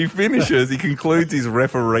 he concludes his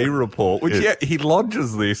referee report, which he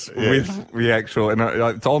lodges this with the actual, and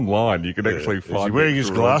it's online. You can actually find Is he wearing his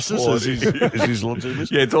glasses? Is he's lodging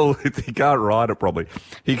this? Yeah, he can't write it probably.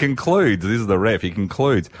 He concludes, this is the ref, he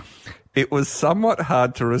concludes, it was somewhat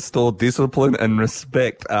hard to restore discipline and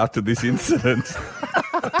respect after this incident.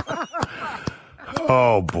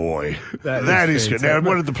 Oh, boy. That is good. Now,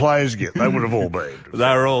 what did the players get? They would have all been. They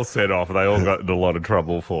were all set off. They all got in a lot of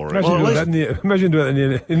trouble for it. Imagine doing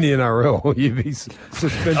that in the NRL. You'd be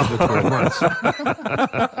suspended for 12 months.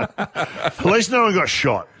 At least no one got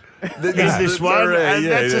shot. This one, and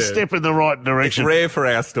that's a step in the right direction. It's rare for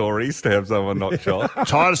our stories to have someone not shot.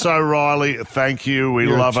 Titus O'Reilly, thank you. We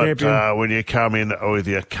love it when you come in with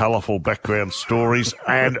your colourful background stories.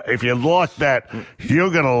 And if you like that,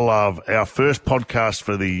 you're going to love our first podcast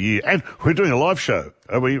for the year. And we're doing a live show.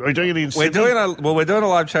 Are we doing it in Sydney? We're doing a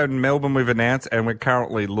live show in Melbourne, we've announced, and we're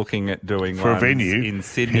currently looking at doing for a venue in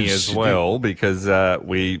Sydney as well, because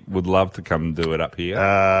we would love to come and do it up here.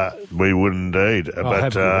 We would indeed.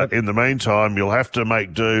 But in the meantime, you'll have to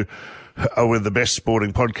make do with the best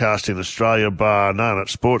sporting podcast in Australia, bar none, at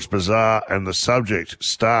Sports Bazaar, and the subject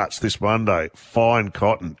starts this Monday. Fine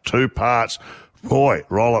cotton, 2 parts. Boy,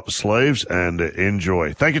 roll up the sleeves and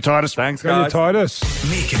enjoy. Thank you, Titus. Thanks, guys. Thank you, Titus.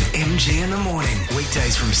 Mick and MG in the morning.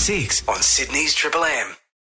 Weekdays from 6 on Sydney's Triple M.